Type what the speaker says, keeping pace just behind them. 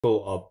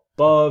circle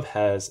above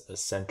has a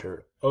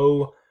center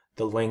O.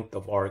 The length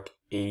of arc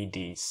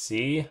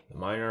ADC, the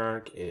minor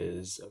arc,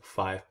 is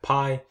 5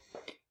 pi,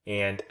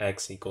 and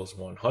x equals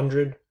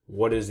 100.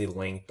 What is the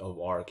length of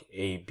arc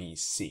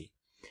ABC?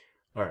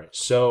 All right,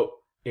 so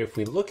if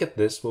we look at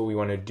this, what we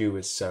want to do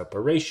is set up a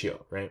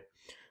ratio, right?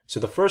 So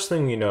the first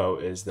thing we know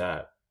is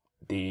that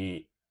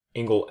the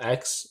angle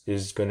x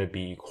is going to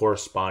be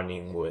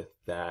corresponding with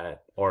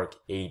that arc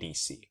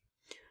ADC.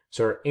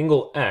 So our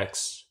angle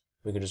x,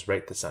 we can just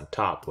write this on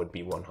top, would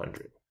be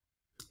 100,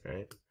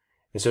 right?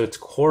 And so it's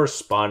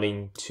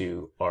corresponding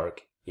to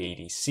arc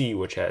ADC,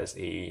 which has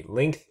a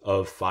length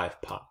of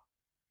 5 pi.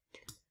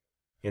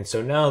 And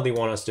so now they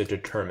want us to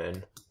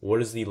determine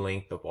what is the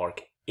length of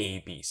arc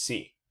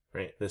ABC,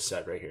 right? This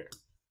side right here.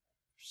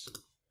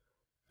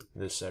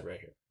 This side right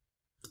here,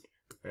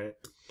 right?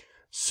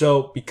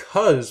 So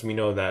because we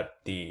know that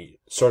the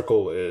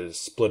circle is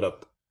split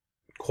up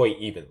quite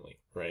evenly,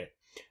 right?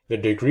 The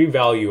degree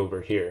value over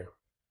here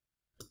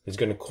is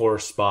going to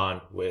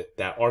correspond with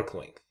that arc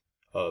length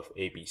of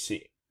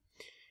ABC.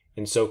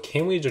 And so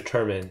can we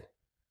determine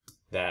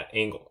that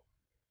angle?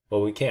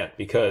 Well, we can't,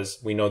 because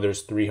we know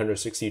there's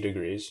 360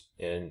 degrees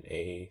in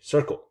a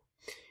circle.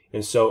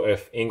 And so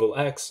if angle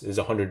x is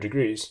 100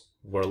 degrees,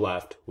 we're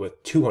left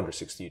with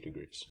 260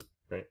 degrees,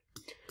 right?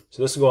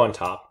 So this will go on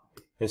top.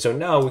 And so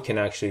now we can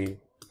actually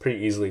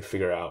pretty easily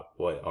figure out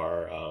what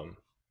our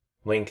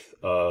length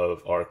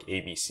of arc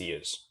ABC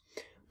is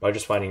by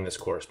just finding this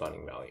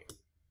corresponding value,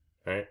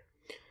 right?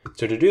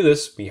 So to do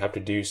this, we have to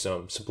do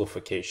some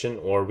simplification,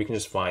 or we can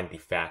just find the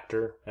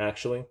factor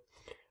actually,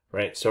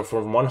 right? So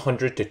from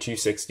 100 to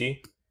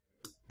 260,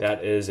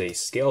 that is a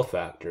scale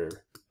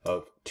factor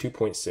of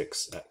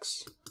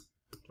 2.6x,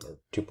 or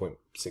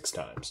 2.6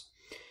 times.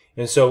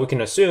 And so we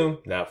can assume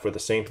that for the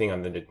same thing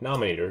on the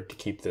denominator, to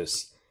keep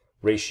this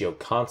ratio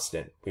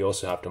constant, we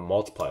also have to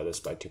multiply this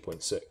by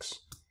 2.6.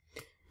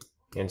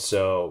 And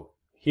so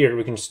here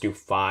we can just do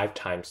 5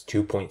 times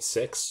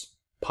 2.6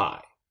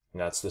 pi.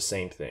 And that's the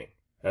same thing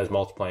as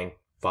multiplying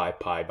 5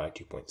 pi by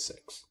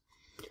 2.6.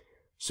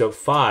 So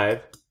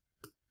 5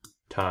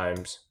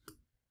 times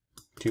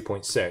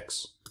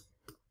 2.6,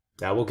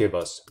 that will give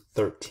us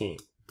 13,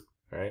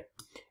 right?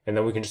 And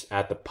then we can just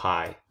add the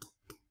pi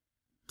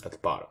at the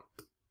bottom,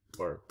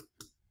 or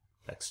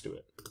next to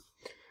it.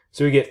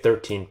 So we get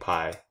 13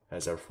 pi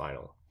as our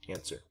final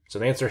answer. So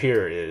the answer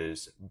here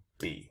is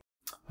B.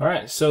 All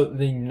right, so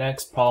the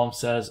next problem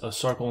says a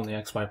circle in the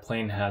xy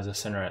plane has a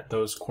center at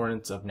those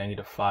coordinates of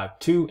 -5,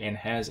 2, and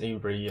has a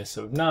radius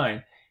of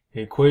 9.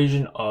 The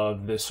equation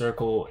of the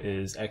circle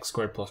is x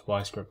squared plus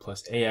y squared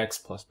plus ax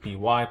plus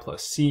by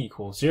plus c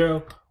equals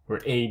 0,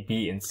 where a,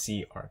 b, and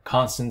c are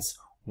constants.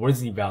 What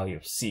is the value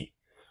of c?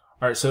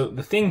 All right, so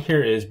the thing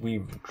here is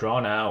we've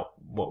drawn out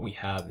what we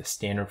have, the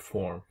standard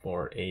form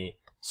for a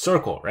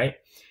circle, right?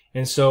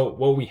 And so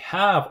what we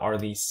have are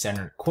these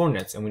centered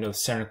coordinates, and we know the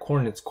centered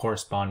coordinates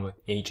correspond with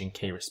h and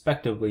k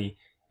respectively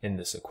in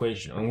this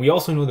equation. And we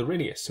also know the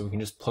radius, so we can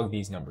just plug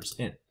these numbers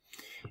in.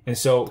 And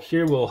so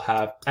here we'll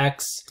have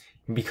x,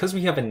 and because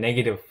we have a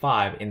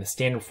 -5 and the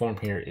standard form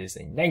here is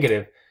a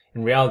negative,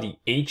 in reality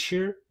h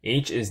here,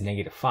 h is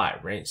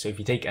 -5, right? So if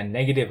you take a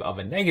negative of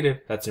a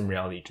negative, that's in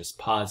reality just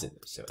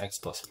positive. So x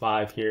plus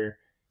 5 here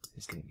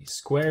is going to be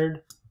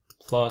squared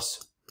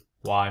plus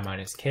y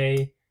minus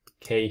k.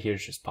 K here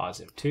is just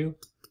positive 2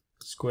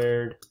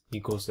 squared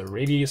equals the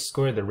radius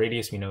squared. The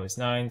radius we know is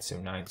 9, so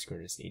 9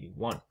 squared is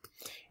 81.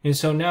 And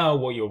so now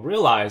what you'll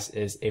realize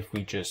is if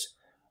we just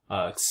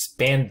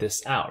expand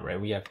this out,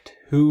 right? We have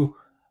two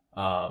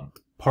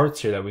parts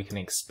here that we can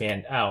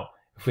expand out.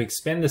 If we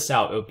expand this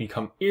out, it'll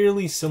become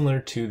eerily similar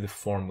to the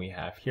form we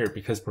have here,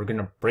 because we're going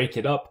to break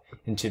it up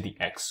into the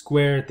x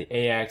squared, the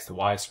ax, the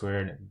y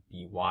squared, and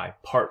the y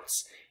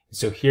parts. And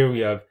so here we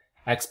have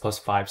x plus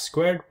 5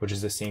 squared, which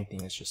is the same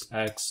thing as just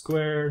x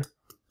squared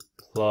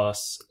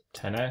plus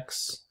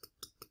 10x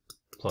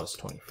plus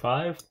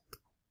 25.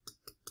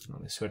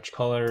 Let me switch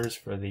colors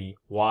for the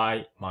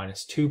y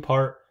minus 2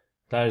 part.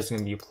 That is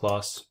going to be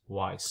plus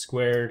y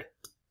squared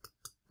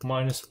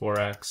minus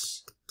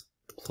 4x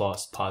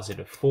plus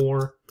positive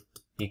 4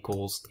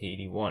 equals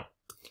 81.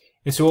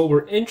 And so what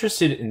we're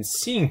interested in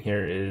seeing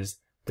here is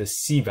the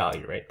c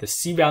value, right? The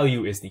c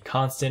value is the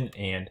constant,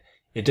 and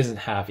it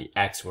doesn't have the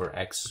x or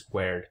x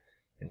squared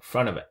in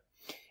front of it.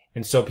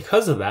 And so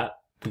because of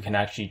that, we can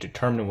actually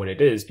determine what it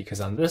is,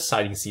 because on this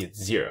side you can see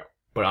it's 0,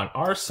 but on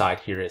our side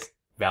here is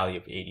value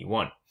of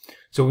 81.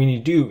 So what we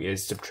need to do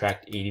is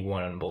subtract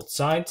 81 on both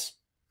sides.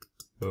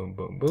 Boom,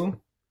 boom,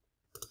 boom.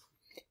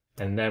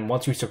 And then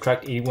once we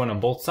subtract 81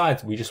 on both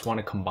sides, we just want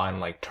to combine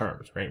like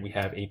terms, right? We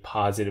have a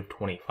positive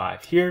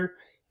 25 here,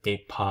 a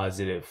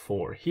positive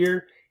 4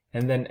 here,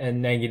 and then a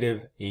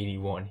negative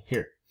 81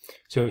 here.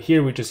 So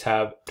here we just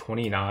have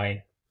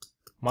 29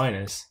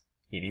 minus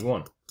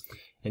 81.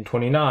 And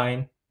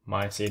 29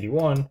 minus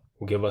 81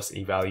 will give us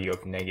a value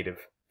of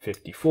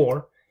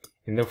 -54.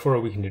 And therefore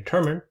we can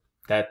determine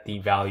that the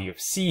value of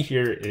C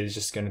here is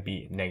just going to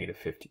be negative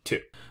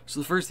 52. So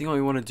the first thing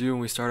we want to do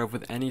when we start off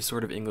with any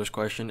sort of English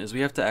question is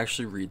we have to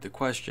actually read the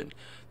question.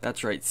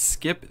 That's right,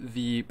 skip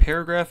the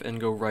paragraph and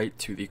go right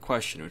to the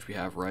question, which we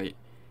have right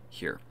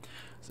here.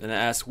 And it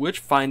asks which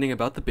finding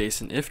about the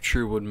basin, if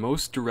true, would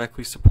most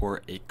directly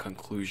support a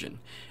conclusion.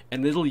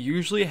 And it'll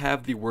usually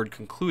have the word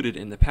concluded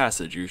in the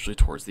passage, usually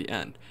towards the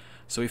end.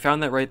 So we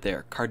found that right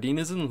there.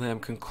 Cardenas and Lamb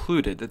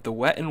concluded that the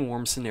wet and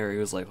warm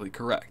scenario is likely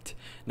correct.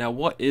 Now,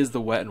 what is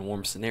the wet and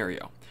warm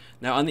scenario?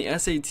 Now, on the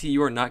SAT,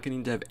 you are not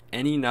going to have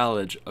any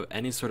knowledge of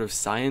any sort of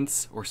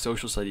science or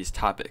social studies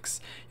topics.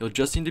 You'll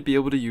just need to be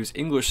able to use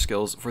English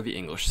skills for the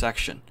English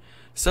section.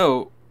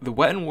 So, the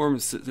wet and warm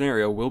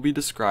scenario will be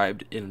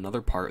described in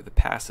another part of the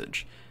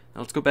passage.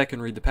 Now, let's go back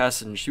and read the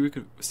passage and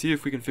see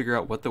if we can figure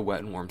out what the wet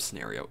and warm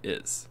scenario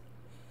is.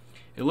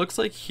 It looks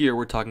like here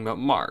we're talking about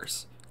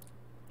Mars,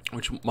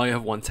 which might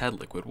have once had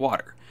liquid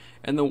water.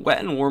 And the wet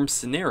and warm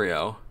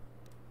scenario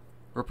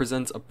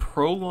represents a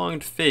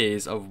prolonged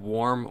phase of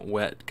warm,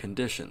 wet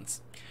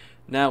conditions.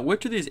 Now,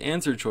 which of these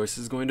answer choices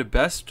is going to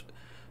best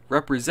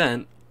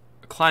represent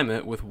a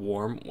climate with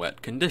warm,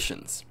 wet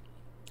conditions?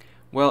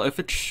 Well, if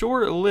it's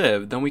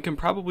short-lived, then we can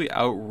probably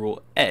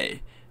outrule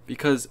A,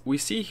 because we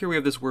see here we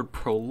have this word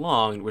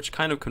prolonged, which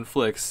kind of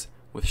conflicts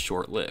with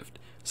short-lived.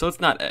 So it's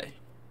not A.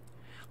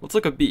 Let's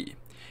look at B.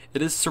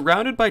 It is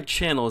surrounded by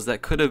channels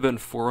that could have been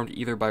formed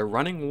either by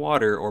running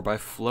water or by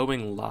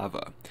flowing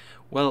lava.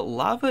 Well,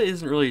 lava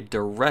isn't really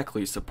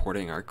directly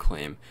supporting our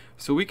claim,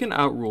 so we can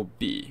outrule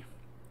B.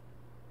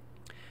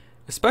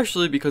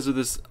 Especially because of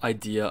this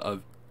idea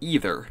of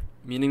either,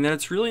 meaning that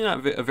it's really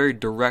not a very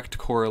direct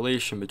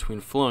correlation between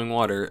flowing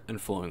water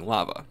and flowing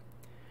lava.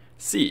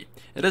 C.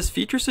 It has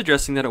features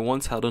suggesting that it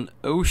once held an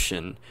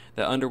ocean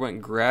that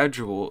underwent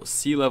gradual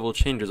sea level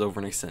changes over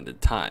an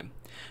extended time.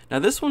 Now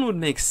this one would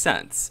make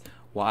sense.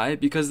 Why?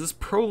 Because this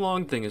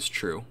prolonged thing is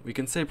true. We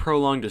can say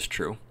prolonged is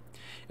true.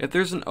 If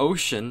there's an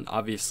ocean,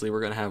 obviously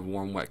we're going to have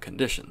warm, wet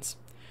conditions.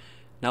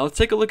 Now let's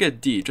take a look at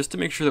D, just to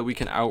make sure that we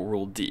can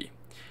outrule D.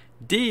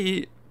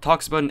 D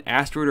talks about an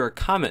asteroid or a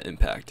comet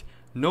impact.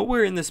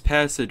 Nowhere in this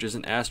passage is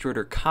an asteroid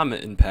or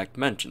comet impact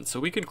mentioned,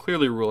 so we can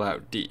clearly rule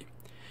out D.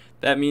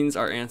 That means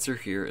our answer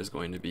here is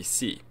going to be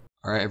C.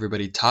 Alright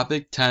everybody,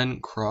 topic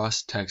 10,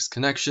 cross-text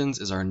connections,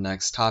 is our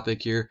next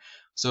topic here.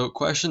 So,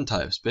 question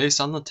types. Based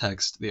on the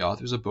text, the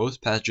authors of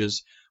both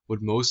passages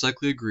would most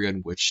likely agree on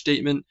which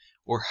statement,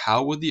 or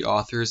how would the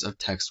authors of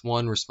text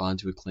 1 respond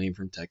to a claim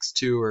from text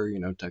 2, or,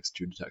 text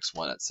 2 to text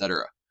 1,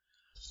 etc.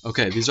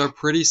 Okay, these are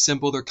pretty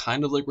simple. They're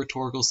kind of like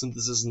rhetorical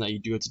synthesis in that you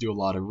do have to do a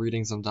lot of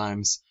reading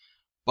sometimes,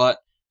 but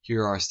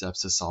here are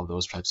steps to solve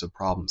those types of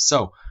problems.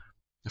 So,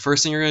 the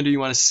first thing you're going to do, you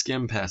want to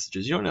skim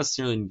passages. You don't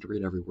necessarily need to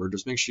read every word,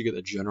 just make sure you get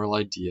the general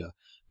idea.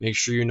 Make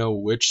sure you know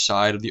which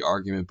side of the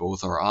argument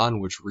both are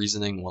on, which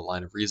reasoning, what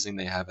line of reasoning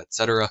they have,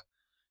 etc.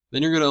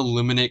 Then you're going to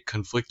eliminate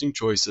conflicting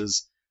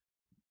choices,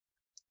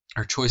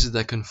 or choices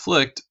that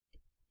conflict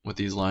with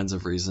these lines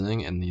of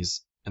reasoning and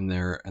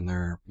their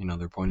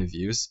point of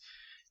views.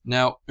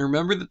 Now,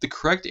 remember that the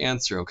correct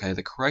answer,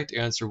 the correct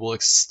answer will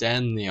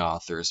extend the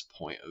author's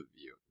point of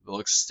view. They'll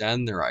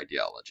extend their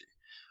ideology.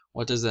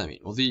 What does that mean?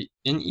 Well,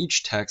 in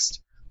each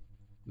text,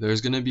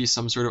 there's going to be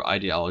some sort of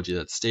ideology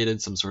that's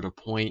stated, some sort of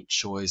point,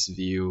 choice,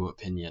 view,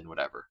 opinion,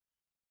 whatever,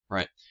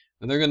 right?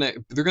 And they're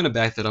gonna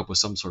back that up with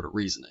some sort of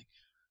reasoning.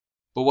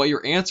 But what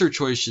your answer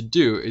choice should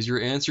do is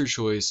your answer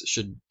choice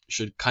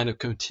should kind of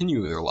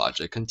continue their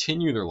logic,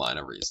 continue their line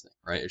of reasoning,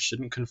 right? It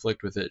shouldn't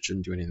conflict with it. It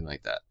shouldn't do anything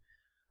like that.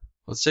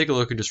 Let's take a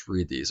look and just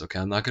read these, okay?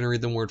 I'm not going to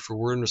read them word for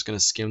word. I'm just going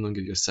to skim them,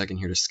 give you a second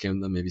here to skim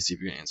them, maybe see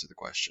if you can answer the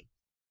question.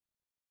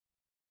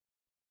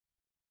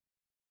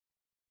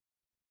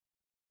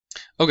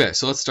 Okay,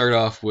 so let's start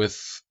off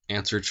with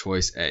answer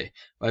choice A.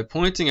 By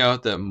pointing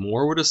out that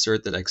Moore would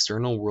assert that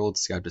external world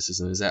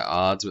skepticism is at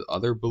odds with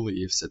other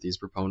beliefs that these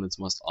proponents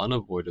must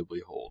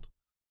unavoidably hold.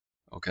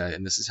 Okay,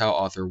 and this is how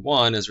author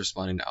 1 is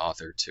responding to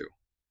author 2.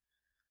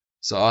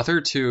 So author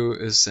 2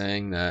 is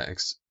saying that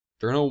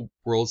external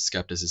world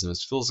skepticism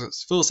is a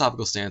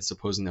philosophical stance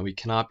supposing that we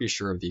cannot be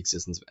sure of the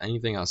existence of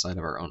anything outside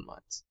of our own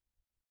minds.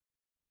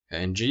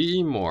 Okay, and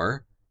G.E.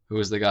 Moore, who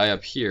is the guy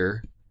up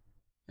here,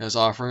 is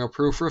offering a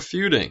proof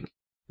refuting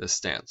this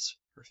stance.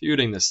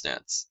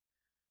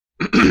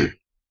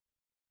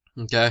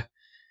 Okay,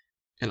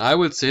 and I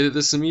would say that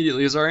this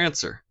immediately is our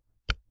answer.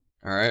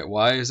 Alright,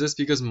 why is this?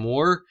 Because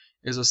Moore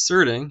is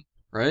asserting,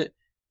 right,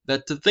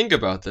 that to think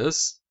about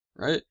this,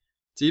 right,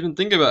 to even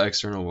think about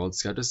external world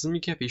skepticism,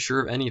 you can't be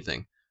sure of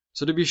anything.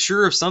 So to be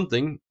sure of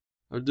something,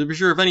 or to be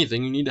sure of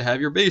anything, you need to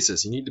have your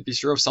basis. You need to be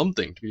sure of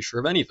something to be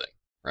sure of anything,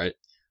 right?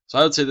 So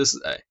I would say this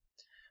is A.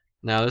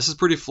 Now, this is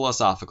pretty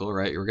philosophical,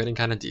 right? We're getting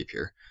kind of deep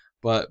here.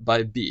 But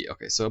by B,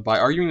 okay, so by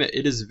arguing that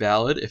it is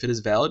valid, if it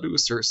is valid to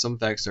assert some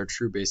facts are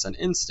true based on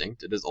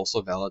instinct, it is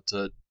also valid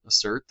to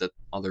assert that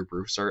other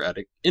proofs are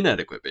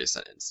inadequate based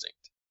on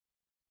instinct.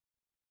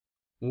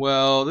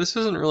 Well, this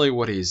isn't really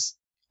what he's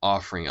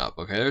offering up,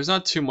 okay? There's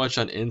not too much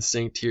on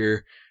instinct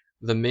here.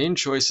 The main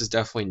choice is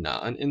definitely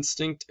not on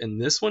instinct,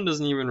 and this one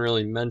doesn't even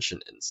really mention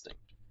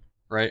instinct,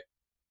 right?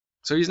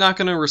 So he's not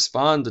going to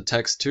respond to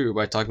text 2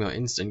 by talking about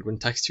instinct when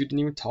text 2 didn't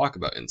even talk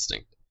about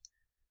instinct.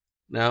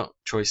 Now,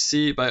 choice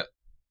C, by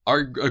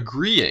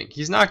agreeing,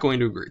 he's not going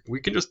to agree.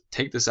 We can just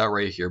take this out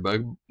right here,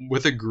 but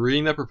with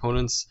agreeing that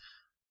proponents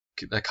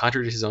that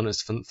contradict his own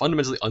is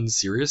fundamentally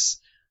unserious,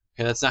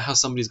 okay, that's not how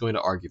somebody's going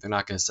to argue. They're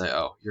not going to say,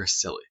 oh, you're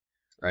silly,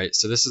 right?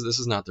 So this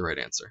is not the right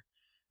answer.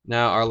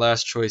 Now, our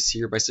last choice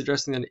here, by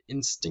suggesting that an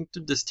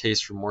instinctive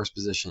distaste for Moore's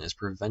position is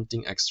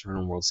preventing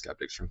external world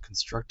skeptics from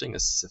constructing a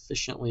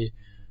sufficiently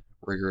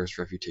rigorous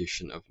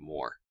refutation of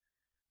Moore.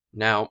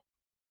 Now,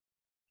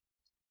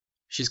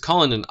 she's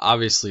calling an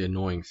obviously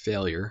annoying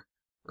failure,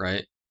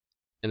 right?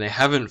 And they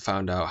haven't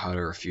found out how to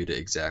refute it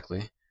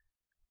exactly.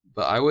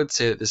 But I would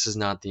say that this is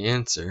not the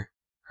answer,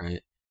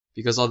 right?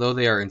 Because although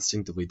they are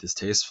instinctively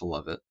distasteful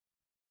of it,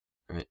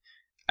 right,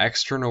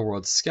 external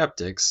world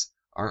skeptics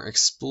aren't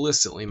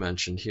explicitly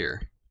mentioned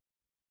here,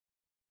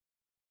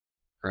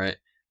 right?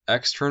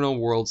 External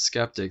world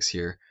skeptics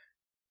here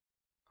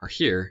are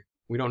here.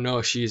 We don't know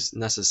if she's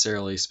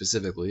necessarily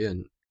specifically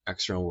an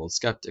external world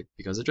skeptic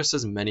because it just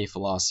says many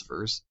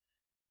philosophers,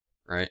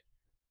 right?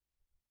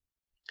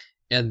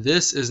 And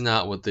this is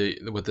not what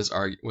this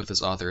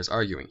author is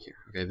arguing here.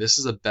 Okay, this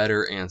is a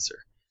better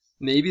answer.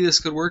 Maybe this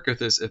could work if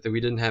we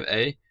didn't have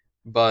A,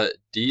 but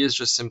D is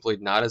just simply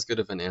not as good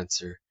of an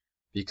answer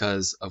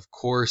because, of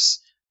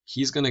course,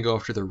 he's going to go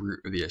after the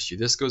root of the issue.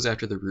 This goes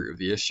after the root of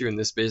the issue, and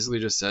this basically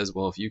just says,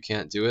 well, if you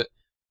can't do it,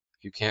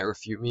 if you can't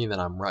refute me, then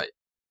I'm right.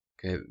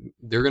 Okay,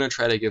 they're going to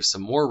try to give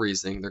some more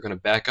reasoning. They're going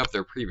to back up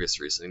their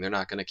previous reasoning. They're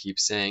not going to keep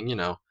saying, you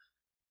know,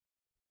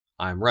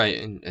 I'm right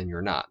and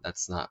you're not.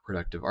 That's not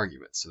productive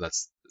argument. So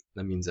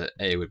that means that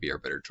A would be our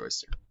better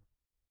choice here.